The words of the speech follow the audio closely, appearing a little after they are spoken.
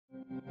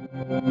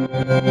Glory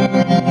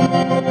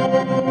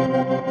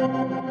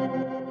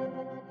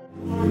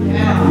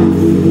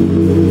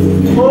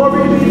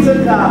be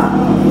to God.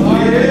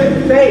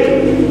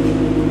 Faith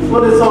is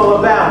what it's all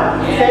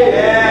about. Faith.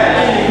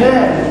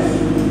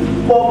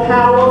 Amen. All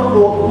power,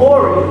 all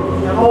glory,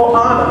 and all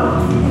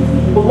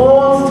honor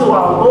belongs to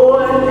our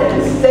Lord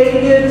and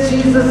Savior,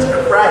 Jesus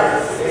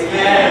Christ.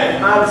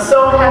 Amen. I'm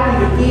so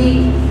happy to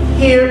be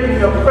here in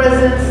your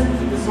presence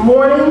this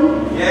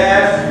morning.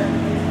 Yes.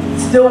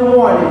 It's still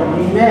morning.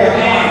 Amen.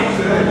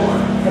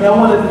 And I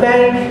want to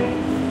thank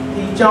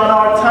the Joan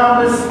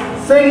Thompson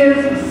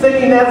singers for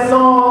singing that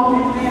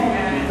song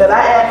that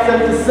I asked them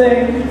to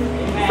sing.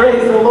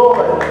 Praise the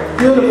Lord.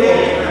 Beautiful.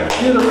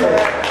 Beautiful.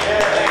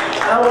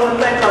 I want to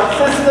thank our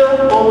sister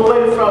all the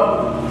way from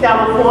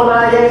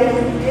California.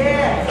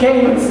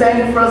 Came and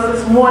sang for us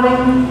this morning.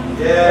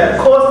 And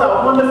of course,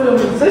 our wonderful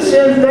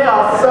musicians, they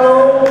are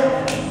so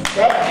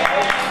good.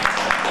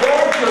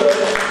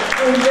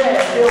 Amen.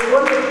 They're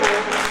wonderful.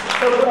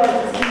 So glad to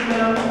see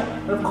them.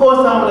 And of course,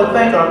 I want to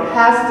thank our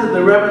pastor,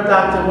 the Reverend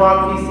Dr.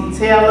 Mark P.C.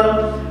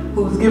 Taylor,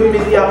 who's given me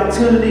the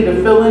opportunity to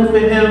fill in for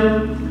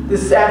him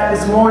this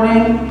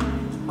morning.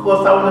 Of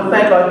course, I want to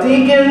thank our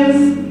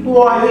deacons who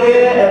are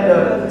here and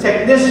the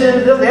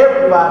technicians, just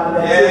everybody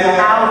that's in the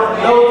house,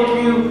 and those of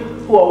you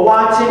who are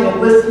watching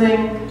and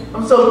listening.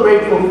 I'm so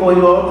grateful for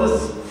you all.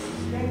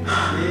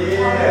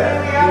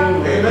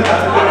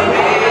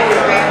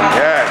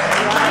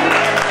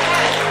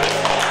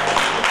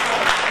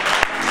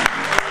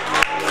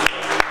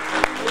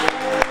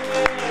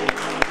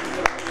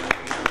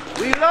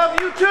 We love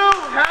you too.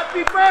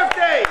 Happy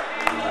birthday.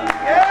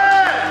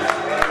 Yes.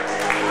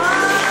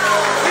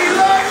 We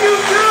love you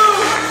too.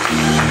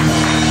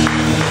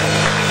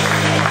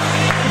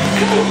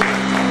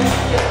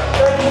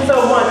 Thank you so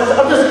much.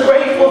 I'm just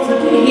grateful to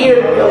be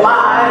here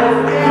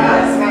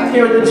alive,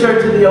 here at the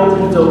Church of the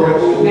Open Door.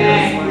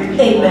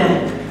 Amen.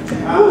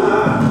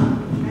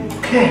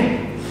 Okay.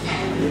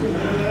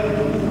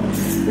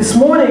 This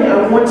morning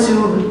I want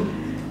to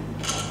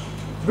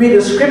read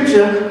a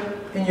scripture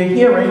in your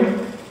hearing.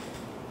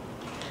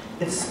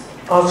 It's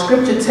our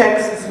scripture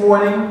text this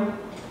morning,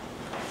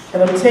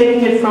 and I'm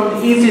taking it from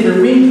the easy to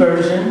read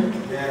version.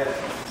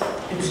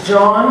 It's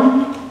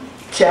John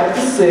chapter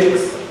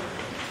 6,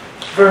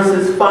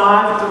 verses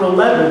 5 through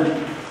 11.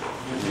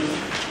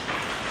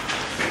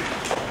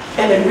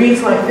 And it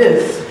reads like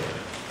this.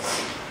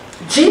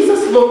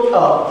 Jesus looked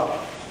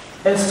up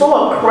and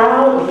saw a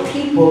crowd of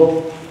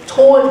people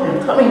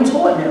coming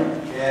toward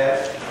him.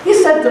 He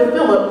said to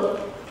Philip,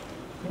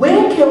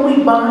 "Where can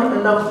we buy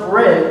enough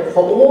bread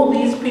for all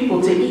these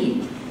people to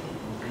eat?"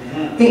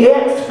 He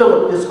asked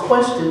Philip this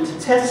question to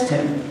test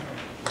him.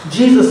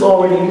 Jesus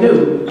already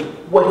knew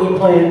what he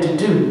planned to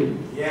do.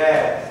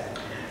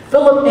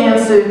 Philip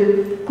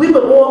answered, "We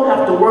would all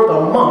have to work a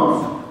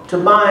month to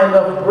buy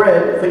enough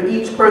bread for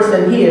each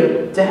person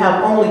here to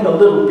have only a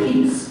little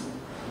piece."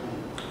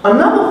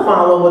 Another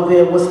follower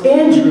there was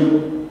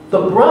Andrew,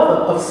 the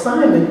brother of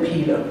Simon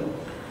Peter.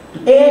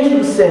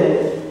 Andrew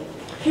said,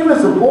 "Here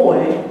is a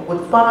boy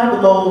with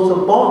 5 loaves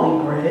of barley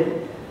bread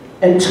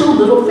and 2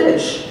 little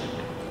fish,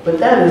 but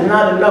that is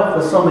not enough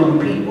for so many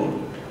people."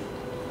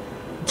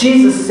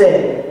 Jesus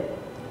said,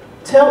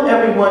 "Tell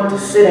everyone to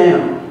sit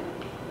down."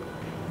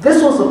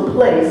 This was a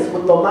place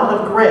with a lot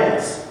of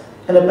grass,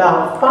 and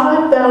about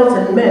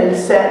 5,000 men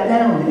sat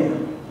down there.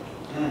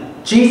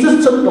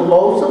 Jesus took the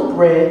loaves of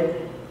bread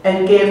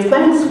and gave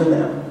thanks for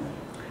them.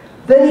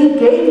 Then he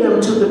gave them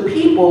to the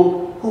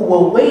people who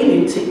were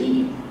waiting to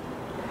eat.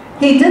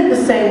 He did the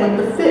same with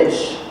the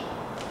fish.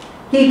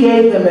 He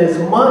gave them as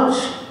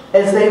much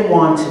as they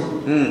wanted.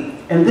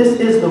 And this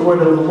is the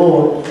word of the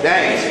Lord.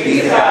 Thanks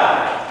be to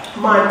God.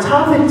 My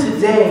topic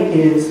today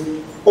is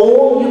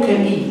all you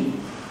can eat.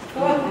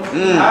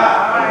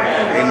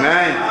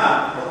 Amen.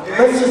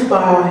 Let's just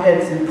bow our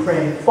heads and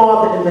pray.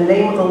 Father, in the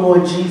name of the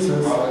Lord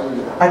Jesus,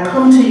 I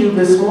come to you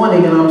this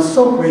morning, and I'm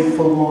so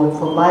grateful, Lord,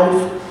 for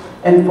life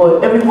and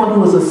for everyone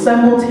who is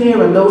assembled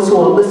here and those who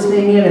are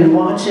listening in and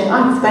watching.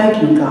 I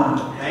thank you,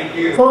 God. Thank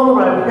you.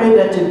 Father, I pray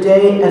that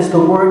today, as the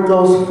word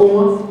goes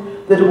forth,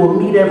 that it will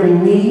meet every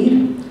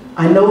need.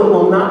 I know it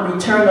will not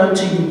return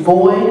unto you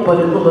void, but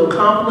it will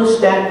accomplish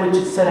that which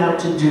it set out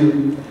to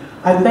do.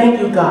 I thank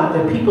you, God,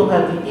 that people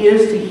have the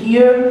ears to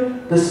hear,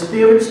 the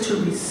spirits to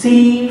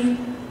receive,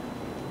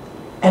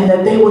 and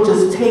that they will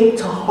just take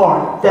to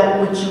heart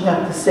that which you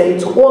have to say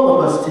to all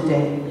of us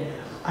today.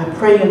 I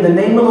pray in the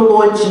name of the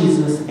Lord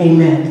Jesus.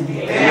 Amen.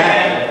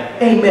 Amen.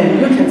 Amen.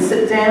 You can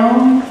sit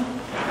down,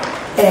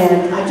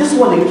 and I just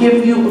want to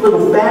give you a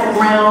little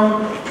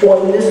background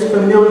on this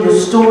familiar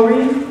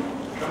story,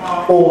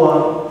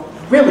 or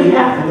really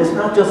happened. It's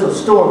not just a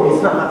story.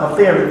 It's not like a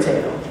fairy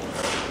tale.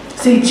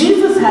 See,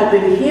 Jesus had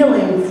been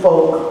healing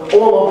folk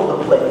all over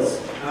the place.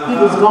 He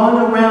was going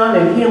around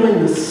and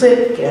healing the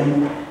sick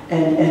and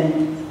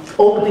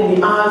opening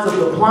the eyes of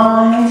the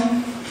blind.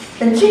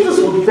 And Jesus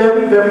was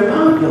very, very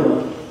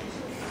popular.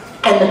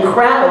 And the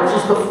crowd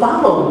used to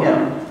follow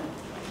him.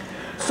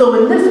 So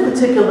in this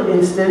particular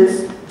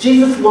instance,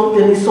 Jesus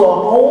looked and he saw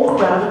a whole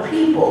crowd of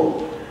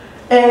people.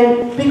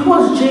 And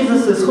because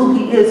Jesus is who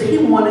he is, he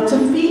wanted to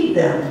feed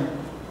them.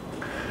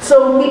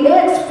 So he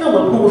asked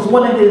Philip, who was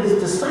one of his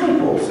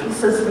disciples, he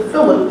says to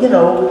Philip,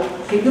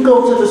 can you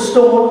go to the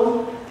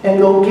store and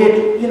go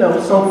get,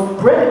 some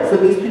bread for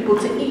these people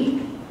to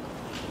eat?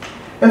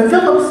 And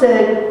Philip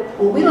said,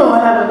 well, we don't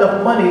have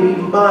enough money to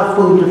even buy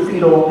food to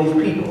feed all these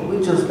people.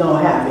 We just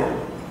don't have it.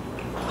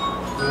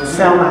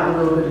 Sound like a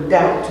little bit of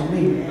doubt to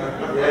me.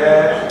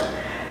 Yeah.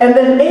 And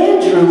then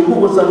Andrew, who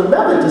was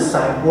another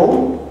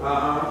disciple,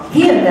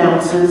 he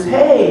announces,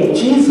 hey,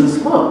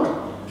 Jesus, look,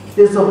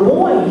 there's a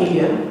boy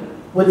here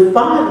with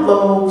 5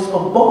 loaves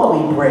of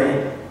barley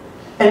bread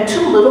and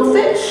 2 little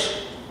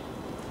fish.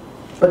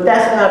 But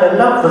that's not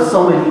enough for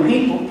so many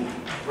people.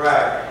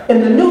 Right.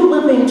 In the New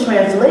Living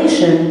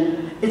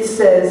Translation, it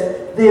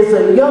says, there's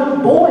a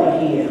young boy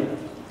here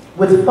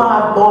with 5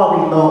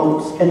 barley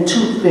loaves and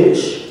 2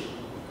 fish.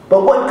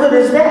 But what good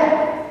is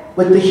that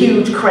with the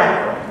huge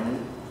cracker?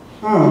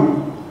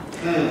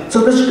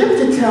 So the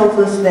scripture tells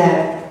us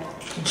that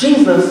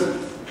Jesus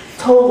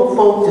told the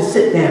folk to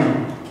sit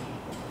down.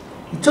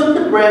 He took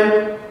the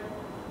bread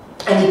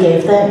and he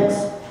gave thanks.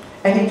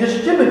 And he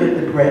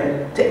distributed the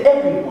bread to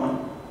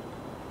everyone.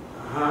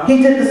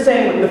 He did the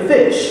same with the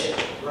fish.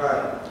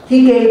 Right.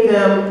 He gave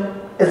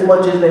them as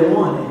much as they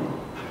wanted.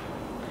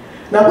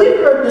 Now we've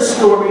heard the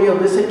story of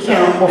this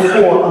account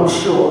before, I'm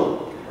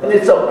sure. And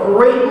it's a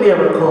great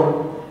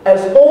miracle,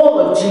 as all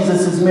of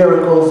Jesus'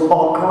 miracles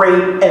are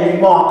great and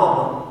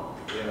remarkable.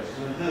 Yes.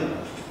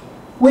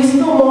 We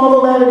still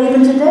marvel at it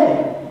even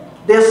today.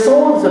 There's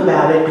songs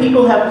about it.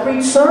 People have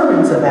preached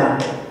sermons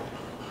about it.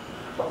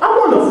 I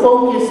want to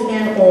focus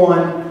in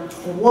on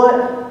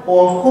what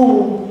or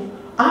who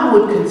I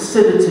would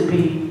consider to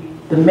be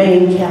the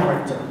main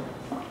character.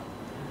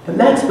 And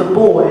that's the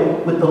boy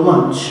with the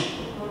lunch.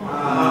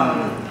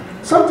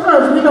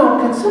 Sometimes we don't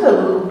consider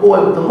the little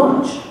boy with the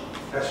lunch.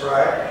 That's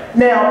right.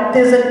 Now,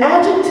 there's an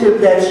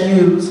adjective that's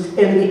used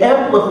in the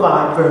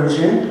Amplified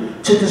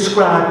Version to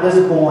describe this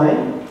boy,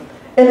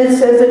 and it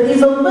says that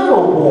he's a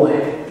little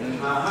boy.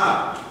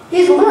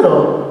 He's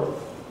little.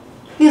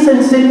 He's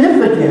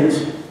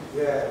insignificant.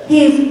 Yeah.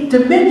 He's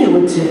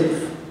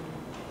diminutive.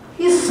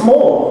 He's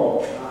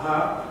small.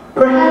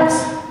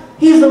 Perhaps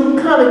he's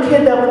the kind of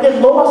kid that would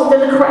get lost in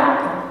the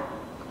crowd.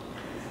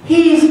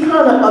 He's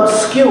kind of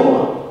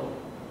obscure,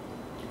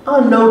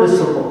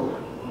 unnoticeable.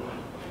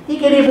 He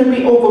can even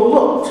be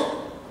overlooked,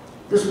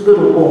 this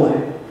little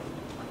boy.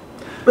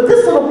 But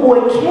this little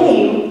boy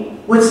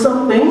came with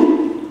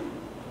something.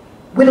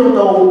 We don't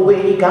know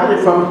where he got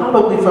it from,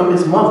 probably from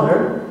his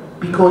mother,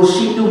 because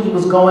she knew he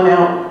was going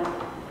out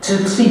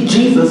to see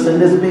Jesus in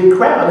this big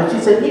crowd. And she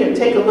said, here,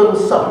 take a little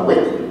something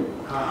with you.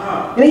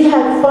 And he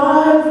had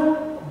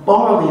 5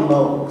 barley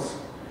loaves.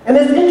 And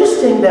it's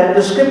interesting that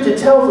the scripture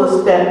tells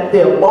us that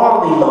they're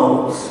barley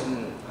loaves.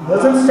 It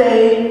doesn't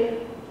say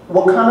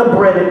what kind of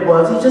bread it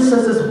was. He just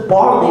says it's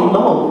barley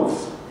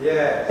loaves.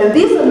 Yeah. And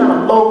these are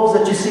not loaves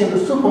that you see in the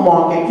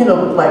supermarket,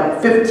 with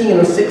like 15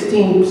 or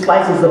 16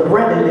 slices of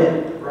bread in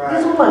it. Right.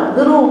 These were like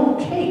little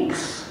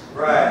cakes.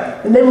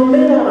 Right. And they were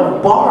made out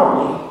of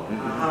barley.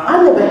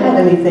 I never had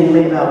anything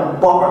made out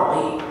of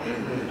barley.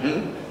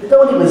 It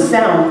don't even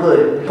sound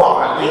good,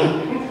 barley.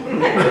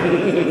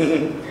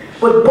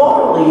 But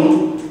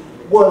barley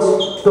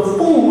was the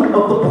food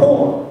of the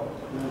poor.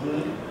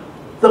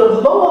 The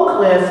lower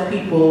class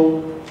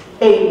people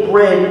ate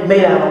bread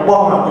made out of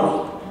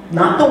barley.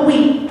 Not the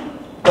wheat,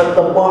 but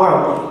the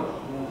barley.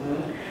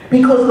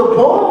 Because the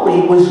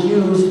barley was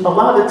used a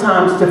lot of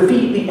times to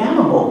feed the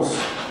animals.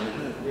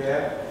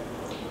 Yeah.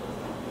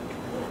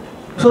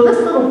 So this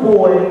little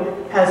boy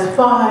has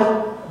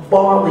 5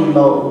 barley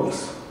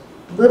loaves.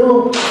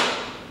 Little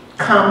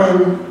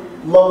common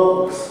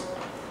loaves.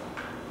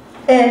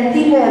 And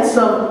he had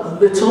some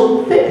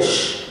little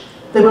fish.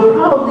 They were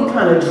probably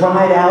kind of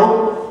dried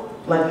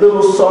out, like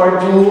little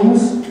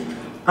sardines.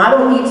 I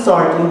don't eat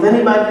sardines.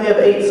 Anybody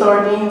ever ate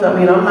sardines? I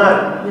mean, I'm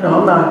not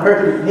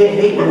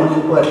hating on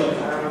you, but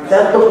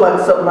that looked like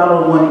something I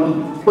don't want to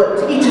eat. But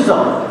to each his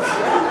own.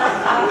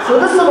 So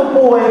this little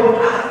boy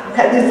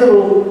had these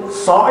little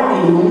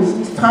sardines,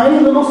 these tiny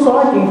little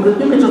sardines, because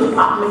you could just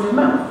pop them in your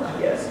mouth, I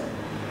guess.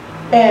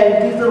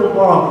 And these little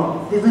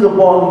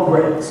barley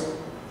breads.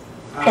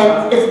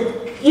 And it's,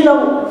 you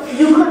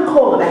could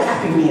call it a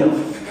happy meal.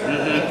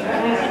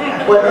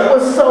 But it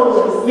was so,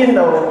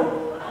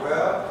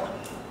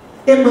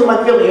 it was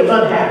like really an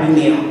unhappy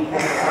meal.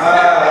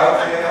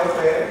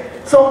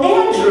 Okay. So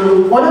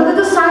Andrew, one of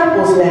the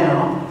disciples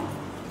now,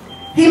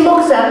 he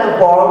looks at the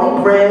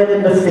barley bread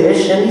and the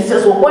fish and he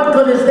says, well, what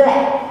good is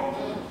that?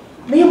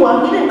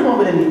 Meanwhile, he didn't come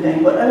with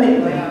anything, but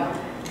anyway.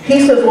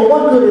 He says, well,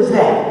 what good is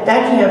that?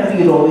 That can't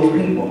feed all these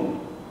people.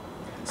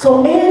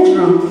 So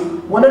Andrew,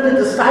 one of the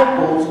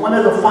disciples, one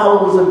of the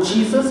followers of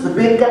Jesus, the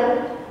big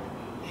guy,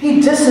 he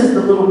disses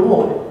the little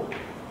boy.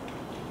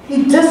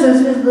 He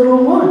disses his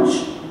little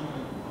lunch.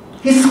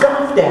 He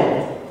scoffed at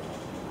it.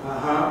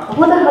 I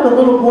wonder how the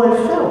little boy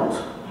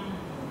felt.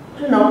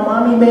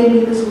 Mommy made me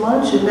this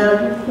lunch and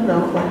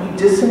now, like you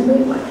dissing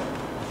me.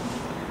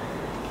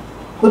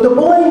 But the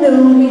boy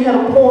knew he had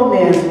a poor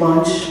man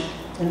lunch,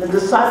 and the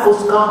disciples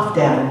scoffed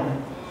at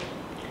him.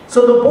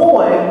 So the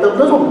boy, the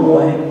little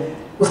boy,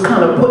 was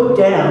kind of put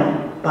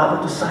down by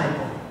the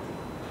disciple.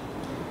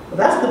 Well,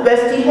 that's the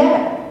best he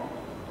had.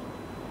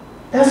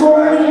 That's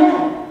all he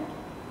had.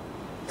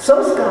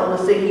 Some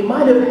scholars say he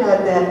might have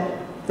had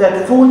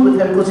that food with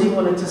him because he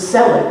wanted to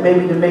sell it,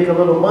 maybe to make a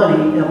little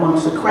money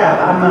amongst the crowd.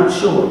 I'm not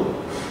sure.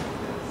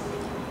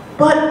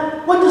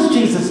 But what does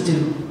Jesus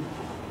do?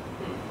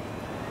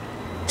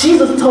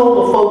 Jesus told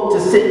the folk to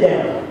sit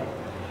down.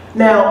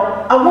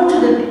 Now, I want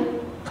you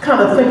to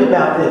kind of think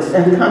about this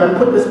and kind of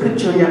put this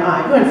picture in your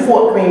eye. You're in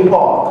Fort Greene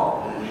Park.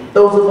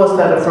 Those of us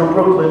that are from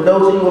Brooklyn,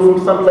 those of you who are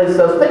from someplace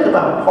else, think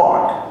about a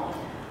park.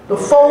 The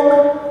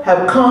folk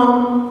have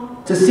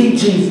come to see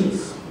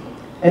Jesus.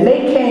 And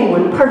they came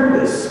with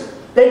purpose.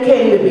 They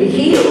came to be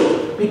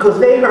healed because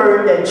they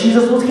heard that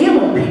Jesus was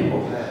healing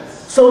people.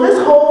 So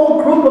this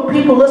whole group of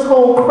people, this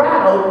whole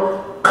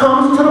crowd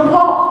comes to the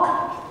park.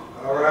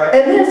 All right.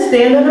 And they're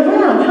standing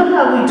around. You know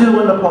how we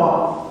do in the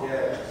park.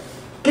 Yeah.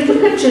 Get the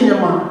picture in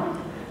your mind.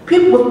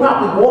 People was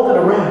probably walking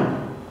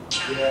around.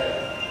 Yeah.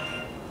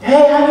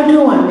 Hey, how you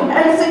doing?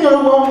 I ain't seen you in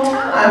a long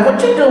time.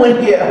 What you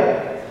doing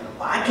here?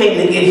 Well, I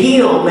came to get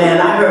healed,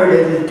 man. I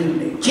heard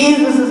that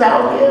Jesus is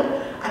out here.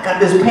 I got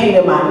this pain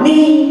in my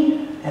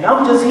knee, and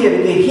I'm just here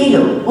to get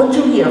healed. What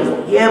you here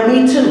for? Yeah,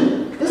 me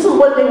too. This is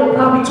what they were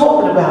probably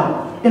talking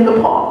about in the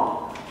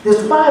park.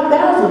 There's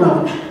 5,000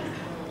 of them.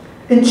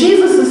 And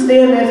Jesus is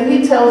standing there, and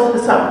he tells the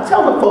disciples,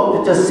 tell the folk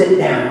to just sit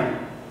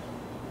down.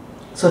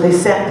 So they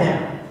sat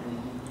down.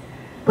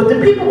 But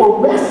the people were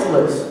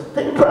restless.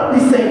 They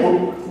probably say,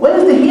 well, when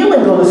is the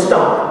healing going to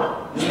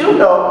start? You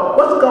know,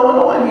 what's going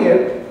on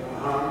here?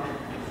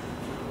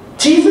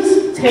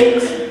 Jesus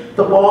takes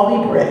the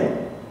barley bread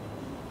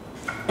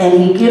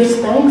and he gives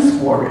thanks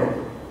for it.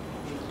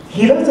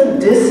 He doesn't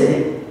diss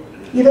it.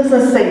 He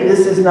doesn't say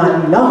this is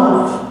not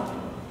enough,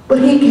 but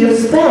he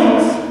gives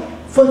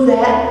thanks for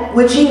that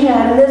which he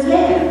had in his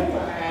hand.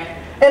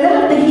 And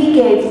after he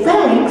gave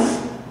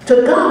thanks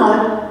to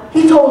God,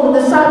 he told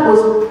the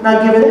disciples,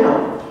 now give it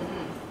out.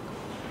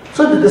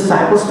 So the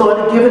disciples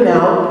started giving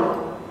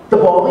out the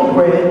barley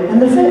bread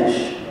and the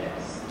fish.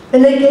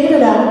 And they gave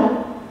it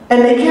out,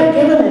 and they kept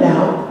giving it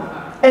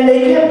out, and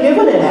they kept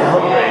giving it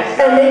out,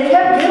 and they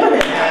kept giving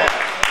it out,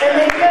 and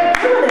they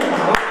kept giving it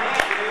out.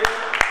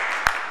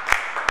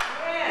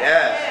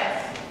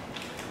 Yes.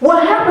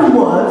 What happened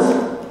was,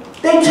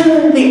 they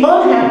turned the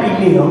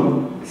unhappy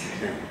meal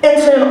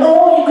into an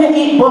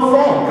all-you-can-eat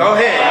buffet. Go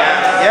ahead.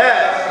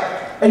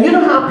 Yes. And you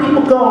know how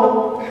people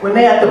go when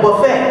they're at the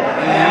buffet?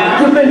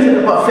 You've been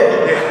to the buffet.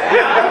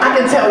 I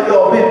can tell you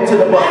all been to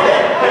the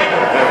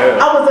buffet.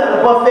 I was at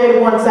a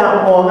buffet once out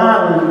in Long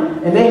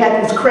Island, and they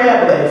had these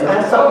crab legs. I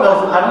had something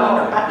else.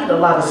 I eat a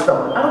lot of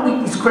stuff. I don't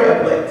eat these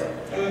crab legs.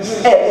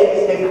 And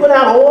they put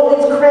out all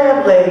these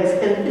crab legs,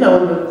 and you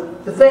know,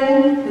 the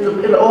thing,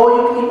 in the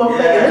all-you-can-eat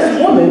buffet. And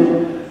this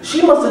woman,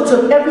 she must have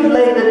took every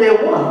leg that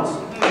there was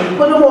and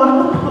put them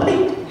on her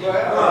plate.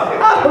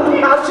 I don't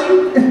know how she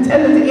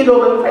intended to eat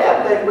all the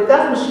crab legs, but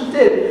that's what she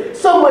did.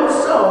 So much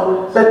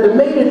so that the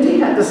maitre d'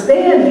 had to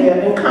stand there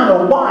and kind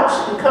of watch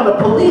and kind of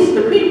police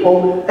the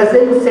people as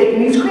they was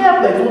taking these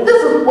crab legs. Well,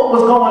 this is what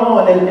was going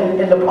on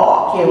in the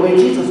park here where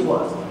Jesus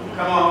was.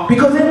 Come on.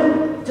 Because they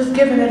were just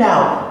giving it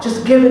out,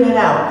 just giving it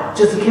out,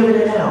 just giving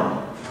it out.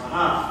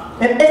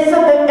 And it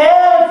said that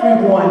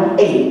everyone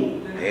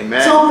ate.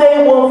 Amen. So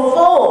they were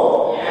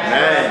full.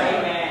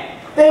 Amen.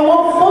 They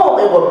were full.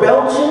 They were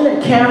belching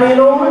and carrying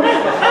on.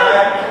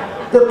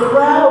 The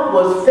crowd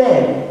was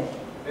fed,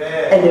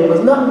 and there was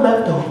nothing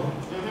left over.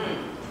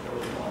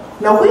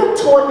 Now we're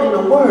taught in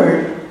the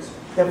Word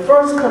that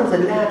first comes the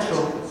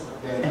natural,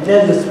 and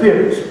then the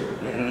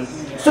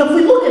spiritual. So if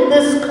we look at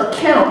this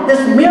account,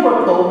 this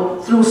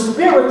miracle through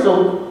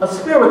a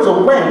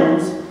spiritual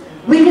lens,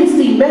 we can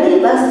see many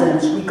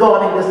lessons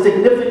regarding the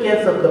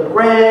significance of the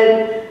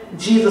bread,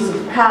 Jesus'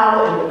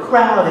 power, and the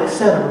crowd,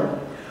 etc.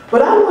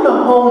 But I want to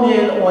hone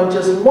in on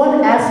just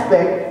one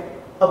aspect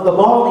of the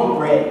barley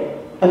bread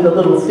and the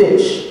little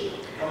fish,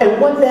 and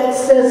what that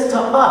says to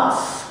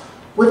us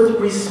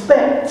with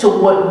respect to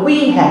what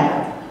we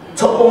have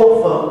to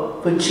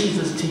offer for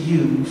Jesus to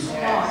use.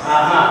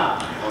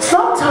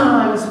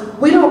 Sometimes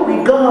we don't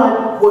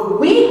regard what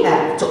we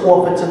have to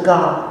offer to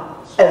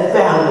God as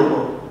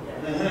valuable.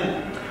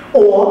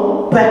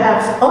 Or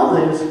perhaps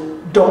others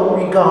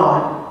don't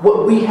regard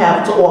what we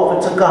have to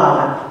offer to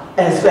God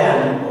as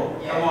valuable.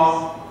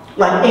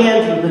 Like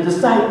Andrew, the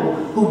disciple,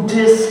 who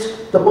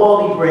dissed the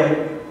barley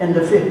bread and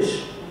the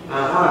fish.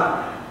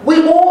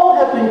 We all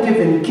have been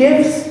given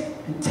gifts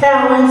and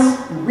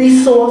talents and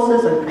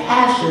resources and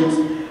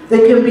passions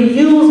that can be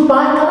used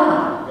by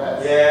God.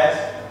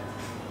 Yes.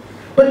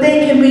 But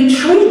they can be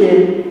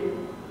treated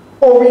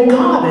or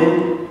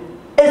regarded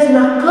as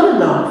not good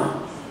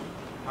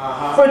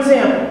enough. For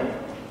example,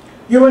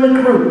 you're in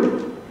a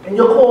group and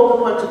you're called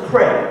upon to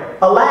pray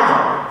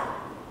aloud.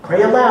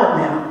 Pray aloud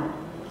now.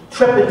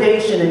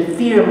 Trepidation and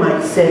fear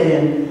might set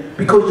in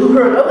because you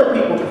heard other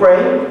people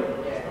pray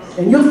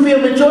and you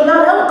feel that you're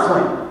not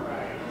eloquent.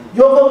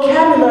 Your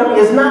vocabulary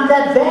is not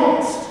that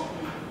vast.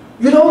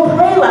 You don't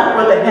pray like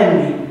Brother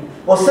Henry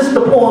or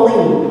Sister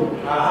Pauline,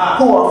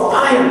 who are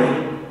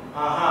fiery.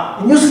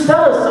 And you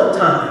stutter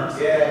sometimes.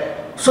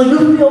 So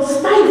you feel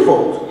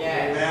stifled.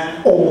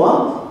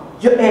 Or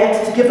you're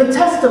asked to give a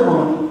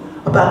testimony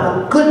about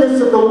the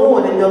goodness of the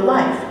Lord in your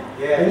life.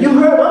 And you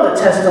heard other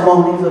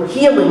testimonies of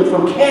healing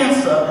from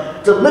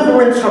cancer,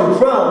 deliverance from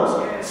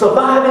drugs,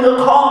 surviving a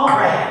car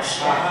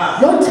crash.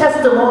 Your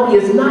testimony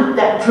is not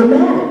that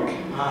dramatic.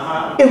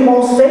 It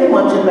won't say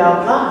much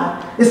about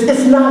God.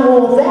 It's not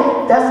all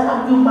that. That's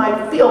how you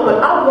might feel.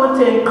 But I want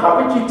to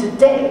encourage you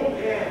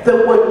today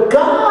that what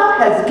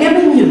God has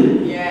given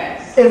you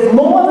is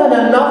more than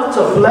enough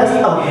to bless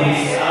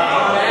others.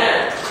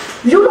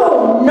 You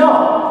don't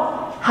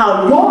know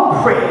how your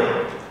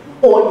prayer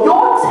or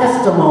your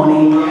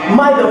testimony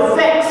might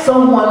affect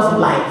someone's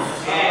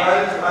life.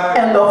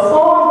 And the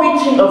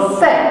far-reaching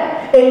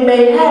effect it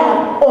may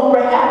have on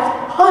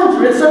perhaps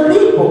hundreds of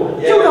people.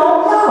 You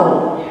don't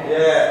know.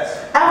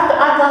 After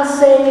I got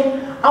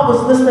saved, I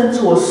was listening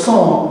to a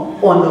song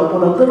on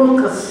a little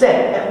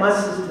cassette at my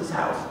sister's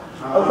house.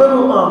 A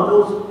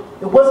little,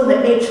 it wasn't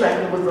an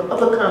 8-track, it was the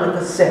other kind of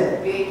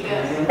cassette.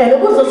 And it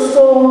was a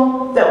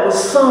song that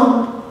was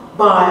sung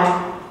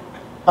by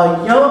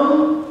a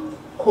young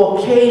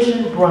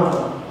Caucasian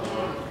brother.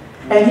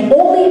 And the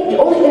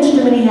only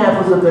instrument he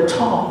had was a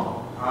guitar.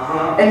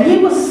 And he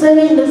was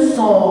singing this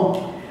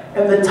song,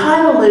 and the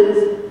title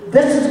is,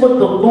 "This is what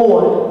the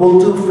Lord will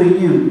do for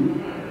you."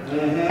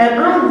 And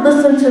I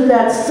listened to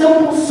that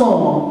simple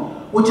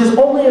song, which is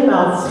only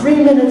about 3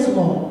 minutes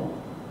long.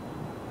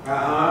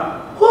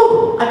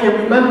 Whew, I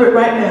can remember it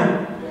right now.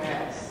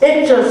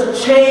 It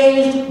just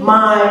changed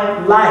my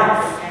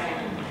life.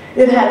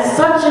 It had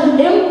such an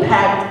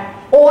impact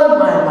on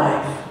my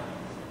life.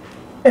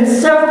 And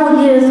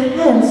several years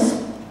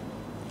hence,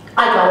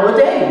 I got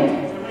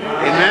ordained.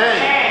 Amen.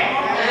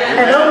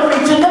 And I'm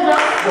preaching the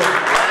gospel.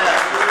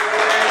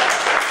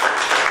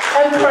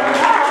 And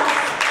perhaps,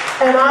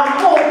 and I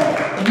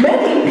hope,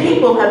 many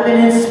people have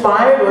been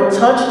inspired or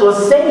touched or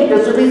saved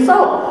as a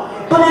result.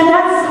 But in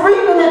that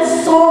 3-minute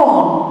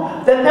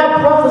song that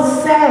brother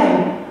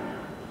sang,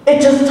 it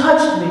just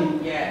touched me.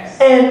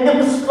 And it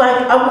was like,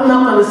 I'm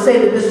not going to say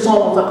that this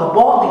song was like a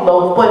barley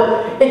loaf,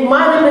 but it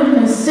might have been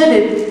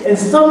considered in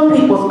some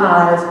people's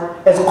eyes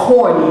as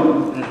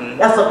corny.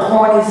 That's a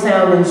corny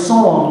sounding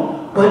song.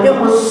 But it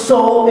was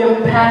so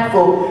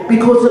impactful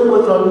because it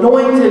was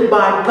anointed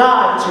by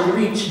God to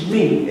reach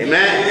me.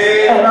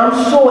 Amen. And I'm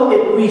sure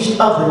it reached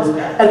others.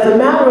 As a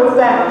matter of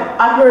fact,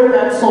 I heard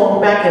that song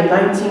back in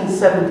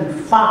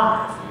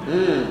 1975.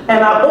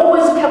 And I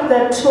always kept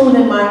that tune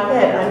in my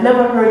head. I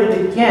never heard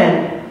it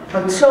again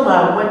until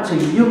I went to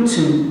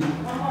YouTube.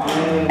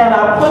 And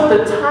I put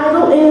the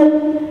title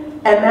in,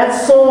 and that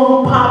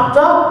song popped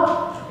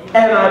up,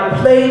 and I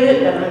played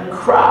it, and I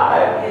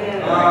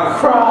cried. I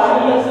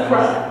cried and I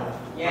cried.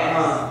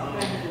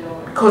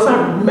 Because I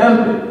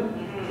remembered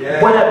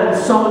what had been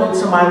sown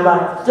into my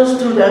life just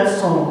through that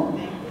song.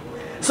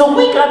 So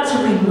we got to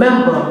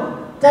remember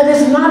that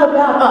it's not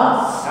about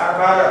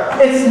us.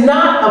 It's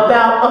not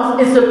about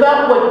us. It's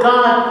about what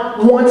God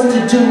wants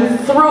to do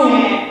through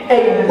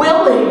a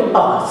willing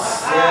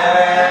us,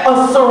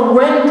 a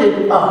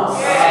surrendered us,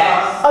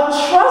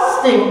 a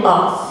trusting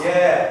us,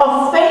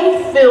 a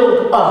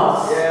faith-filled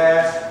us.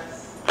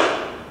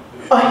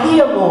 A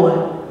here,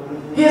 Lord,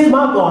 here's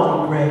my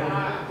garden bread.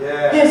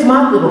 Here's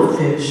my little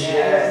fish.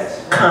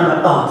 Kind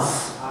of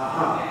us.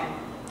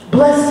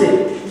 Bless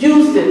it,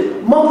 use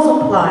it,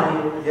 multiply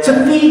it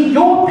to feed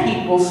your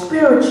people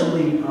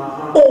spiritually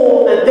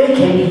all that they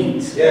can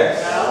eat.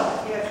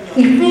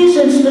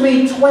 Ephesians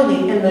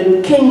 3:20 in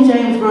the King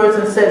James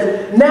Version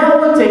says,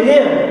 "Now unto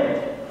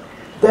him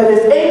that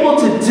is able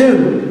to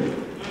do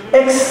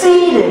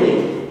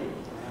exceeding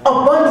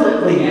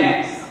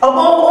abundantly above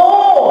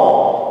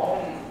all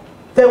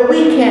that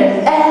we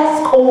can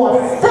ask or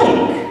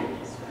think,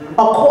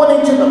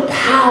 according to the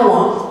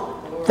power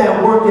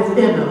that worketh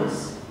in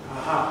us."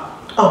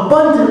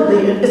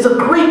 Abundantly, it's a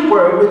Greek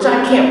word which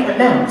I can't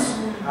pronounce,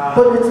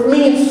 but it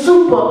means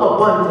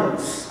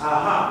superabundance,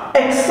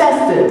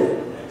 excessive,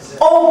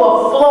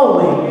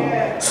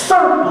 overflowing,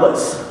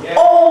 surplus,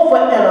 over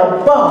and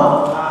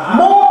above,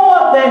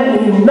 more than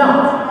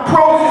enough,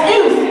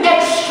 profuse,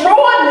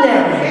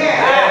 extraordinary,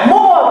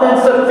 more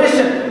than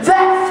sufficient.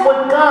 That's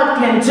what God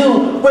can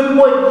do with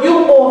what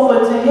you offer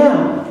to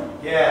him.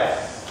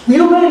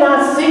 You may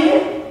not see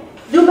it.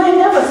 You may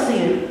never see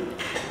it.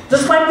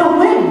 Just like the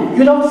wind.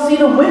 You don't see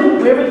the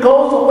wind, where it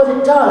goes or what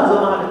it does a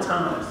lot of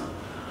times.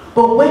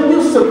 But when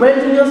you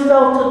surrender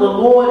yourself to the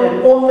Lord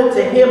and offer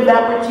to him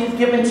that which he's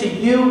given to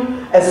you,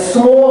 as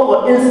small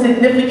or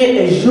insignificant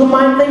as you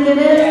might think it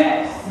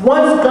is,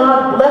 once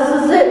God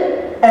blesses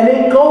it and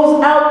it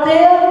goes out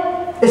there,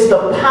 it's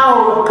the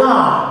power of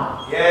God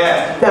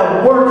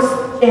that works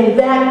in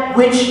that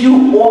which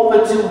you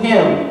offer to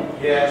him.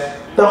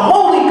 The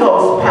Holy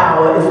Ghost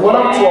power is what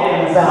I'm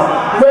talking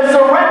about.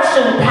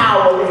 Resurrection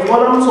power is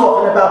what I'm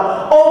talking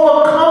about.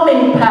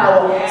 Overcoming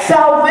power.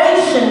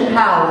 Salvation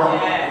power.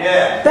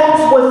 Yeah.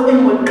 That's what's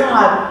in what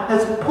God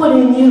has put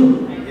in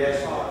you.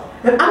 Yes.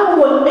 And I don't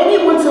want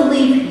anyone to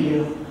leave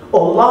here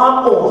or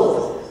log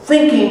off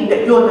thinking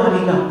that you're not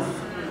enough.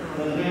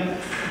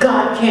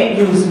 God can't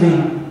use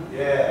me.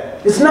 Yeah.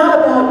 It's not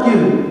about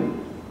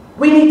you.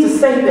 We need to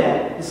say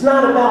that. It's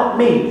not about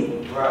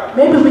me. Right.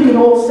 Maybe we can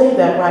all say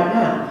that right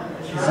now.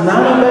 It's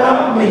not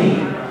about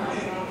me.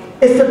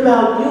 It's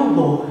about you,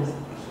 Lord.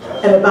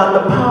 And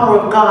about the power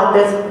of God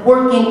that's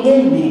working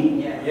in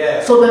me.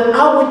 Yes. So that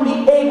I would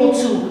be able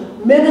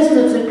to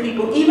minister to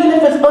people, even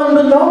if it's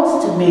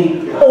unbeknownst to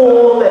me,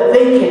 all that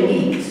they can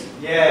eat.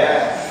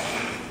 Yes.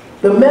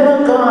 The men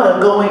of God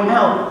are going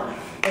out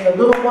in a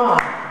little while.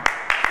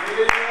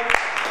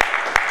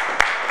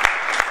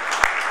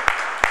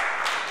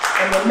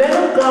 And the men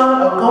of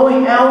God are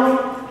going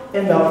out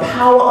in the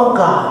power of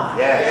God.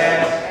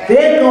 Yes.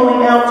 They're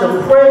going out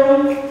to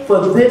pray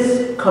for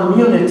this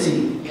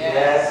community.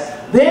 Yes.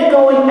 They're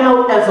going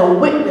out as a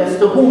witness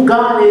to who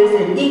God is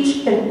in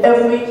each and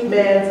every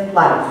man's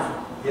life.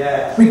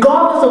 Yes.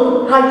 Regardless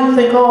of how you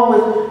think,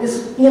 oh,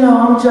 it's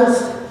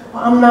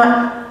I'm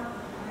not.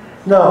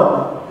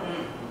 No.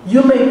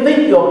 You may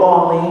think you're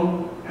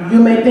Arlene, you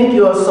may think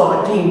you're a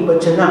sardine,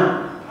 but you're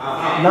not.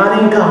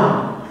 Not in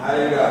God.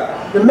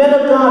 The men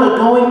of God are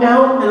going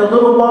out in a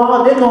little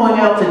while. They're going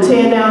out to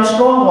tear down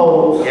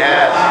strongholds.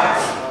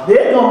 Yes.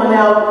 They're going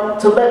out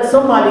to let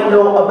somebody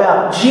know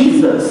about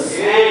Jesus.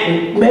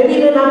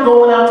 Maybe they're not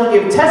going out to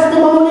give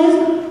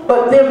testimonies,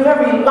 but their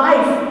very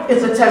life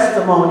is a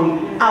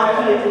testimony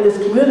out here in this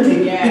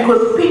community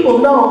because people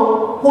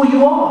know who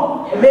you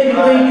are and maybe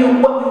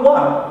what you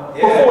were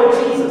before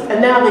Jesus.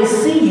 And now they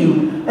see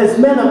you as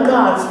men of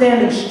God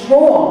standing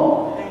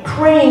strong,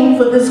 praying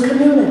for this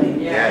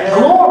community.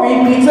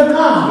 Glory be to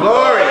God.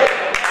 Glory.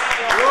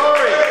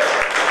 Glory.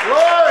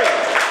 Glory.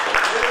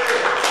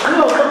 We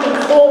are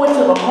looking forward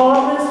to the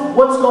harvest,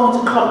 what's going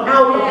to come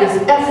out of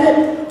this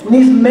effort. When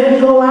these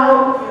men go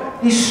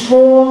out, these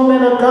strong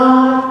men of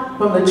God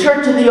from the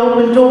Church of the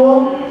Open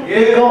Door,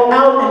 they go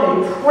out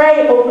and they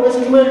pray over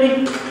this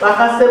community, like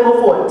I said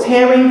before,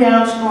 tearing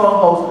down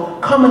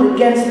strongholds, coming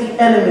against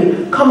the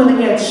enemy, coming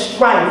against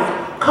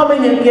strife,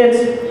 coming against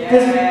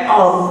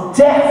this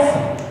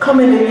death,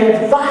 coming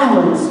against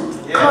violence,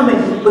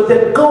 but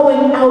they're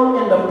going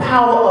out in the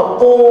power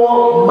of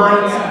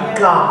Almighty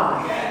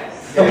God.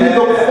 And we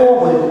look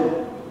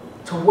forward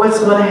to what's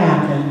going to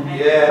happen.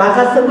 Like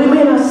I said, we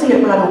may not see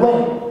it right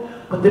away,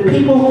 but the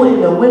people who are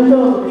in the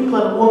windows, the people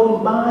that are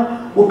walking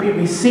by, will be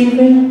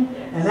receiving,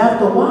 and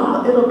after a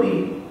while, it'll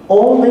be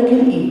all they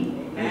can eat.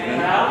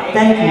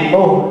 Thank you,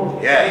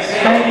 Lord. Yes.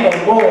 Thank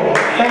the Lord.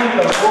 Thank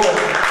the Lord.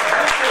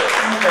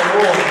 Thank the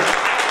Lord.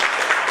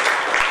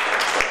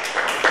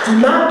 Do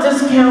not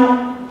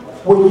discount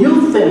what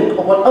you think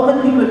or what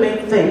other people may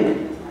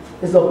think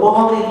is a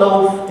barley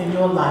loaf in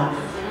your life.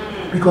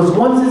 Because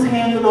once it's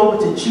handed over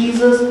to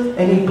Jesus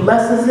and he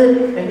blesses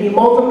it and he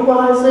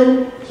multiplies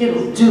it,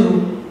 it'll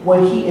do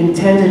what he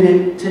intended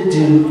it to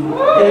do.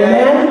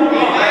 Amen?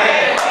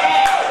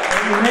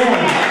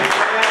 Amen.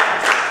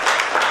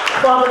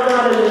 Father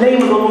God, in the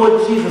name of the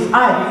Lord Jesus,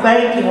 I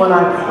thank you and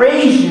I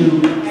praise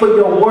you for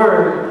your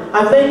word.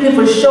 I thank you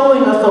for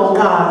showing us, oh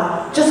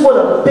God, just what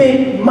a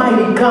big,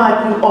 mighty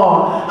God you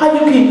are. How you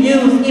can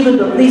use even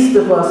the least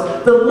of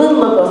us, the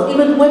little of us.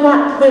 Even we're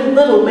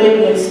little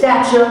maybe in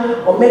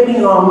stature or maybe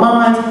in our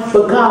minds,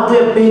 but God,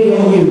 we're big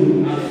in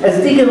you.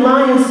 As Deacon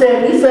Lyons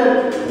said, he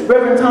said,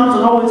 Reverend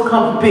Thompson always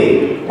comes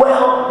big.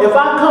 Well, if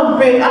I come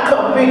big, I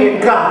come big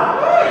in God.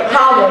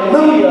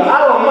 Hallelujah.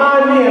 I don't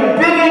mind being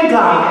big in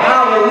God.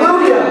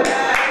 Hallelujah.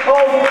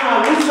 Oh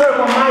God, we serve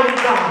a mighty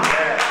God.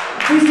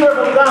 We serve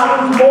a God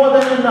who's more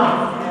than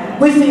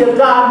enough. We see a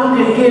God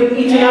who can give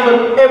each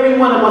and every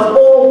one of us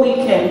all we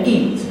can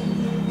eat.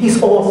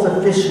 He's all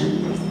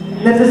sufficient.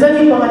 And if there's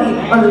anybody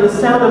under the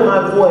sound of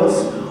my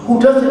voice who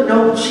doesn't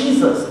know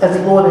Jesus as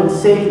Lord and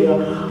Savior,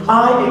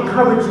 I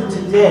encourage you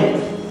today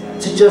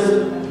to just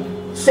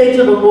say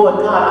to the Lord,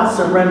 God, I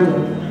surrender.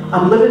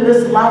 I'm living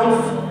this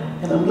life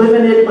and I'm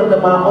living it under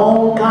my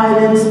own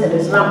guidance and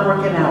it's not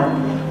working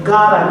out.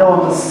 God, I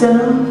know I'm a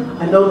sinner.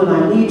 I know that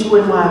I need you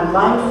in my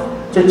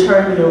life to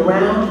turn me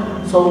around.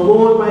 So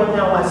Lord, right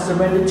now I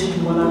surrender to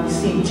you and I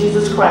receive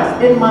Jesus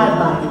Christ in my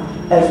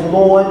life as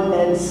Lord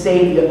and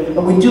Savior.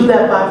 And we do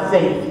that by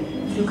faith.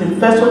 If you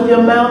confess with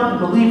your mouth and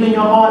believe in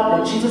your heart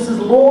that Jesus is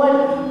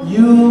Lord,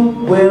 you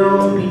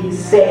will be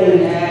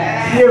saved.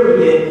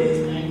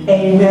 Period.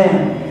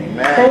 Amen.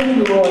 Thank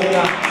you, Lord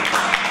God.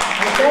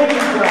 I thank you,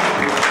 God.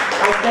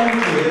 I thank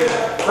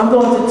you. I'm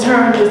going to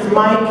turn this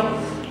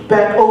mic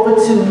back over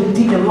to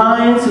Deacon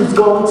Lyons, who's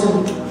going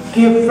to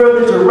give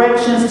further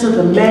directions to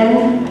the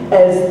men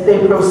as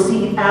they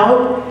proceed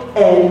out.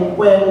 And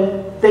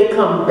when they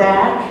come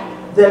back,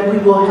 then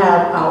we will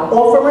have our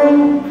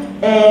offering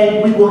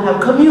and we will have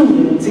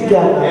communion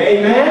together.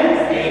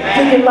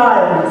 Amen? Deacon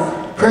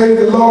Lyons. Praise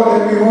the Lord,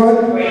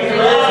 everyone.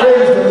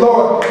 Praise the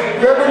Lord.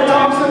 Reverend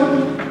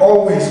Thompson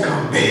always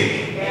come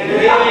big.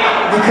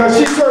 Because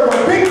she served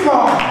a big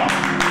God.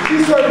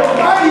 She served a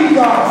mighty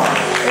God.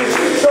 And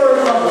she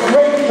served a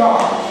great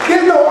God.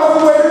 Ain't no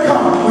other way to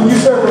come when you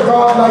serve a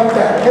God like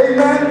that.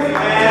 Amen?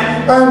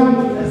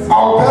 And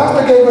our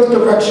pastor gave us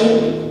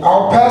direction.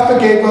 Our pastor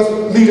gave us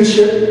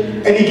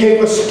leadership. And he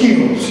gave us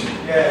skills.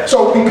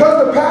 So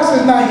because the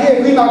pastor is not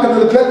here, we're not going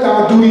to neglect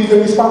our duties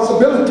and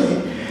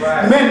responsibility.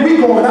 Man, we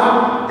going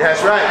out.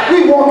 That's right.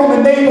 We walk in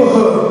the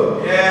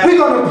neighborhood. We're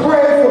going to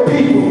pray for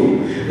people.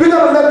 We're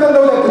going to let them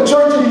know that the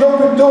church of the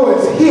open door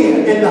is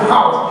here in the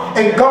house.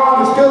 And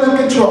God is still in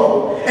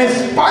control. In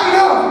spite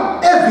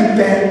of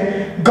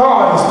everything,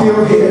 God is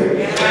still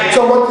here.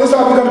 So this is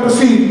how we're going to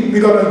proceed.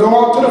 We're going to go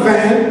out to the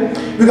van.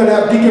 We're going to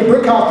have Deacon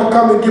Brickhouse to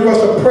come and give us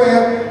a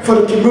prayer for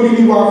the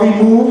community while we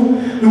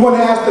move. We want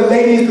to ask the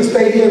ladies to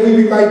stay here. We'll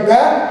be right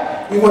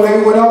back. We want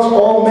everyone else,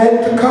 all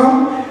men, to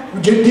come.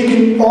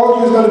 Deacon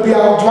Audrey is going to be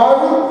our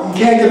driver. You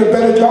can't get a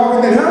better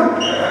driver than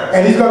him.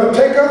 And he's going to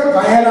take us.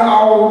 Diana,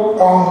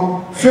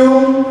 our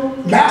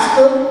film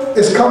master,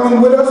 is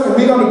coming with us. And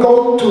we're going to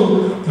go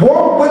to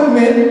Walt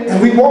Whitman.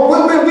 And we Walt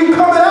Whitman, we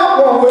coming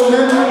out, Walt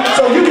Whitman.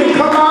 So you can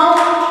come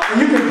out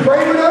and you can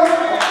pray with us.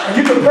 And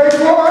you can pray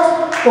for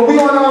us. But we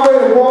on our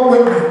way to Walt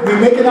Whitman.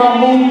 We're making our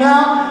move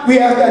now. We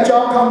ask that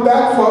y'all come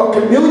back for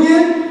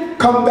communion.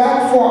 Come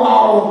back for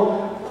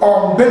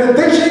our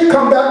benediction.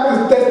 Come back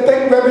and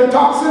thank Reverend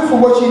Thompson for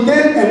what she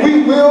did, and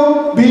we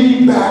will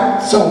be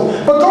back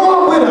soon. But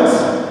go on with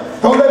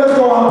us. Don't let us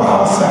go on by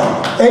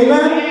ourselves.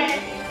 Amen.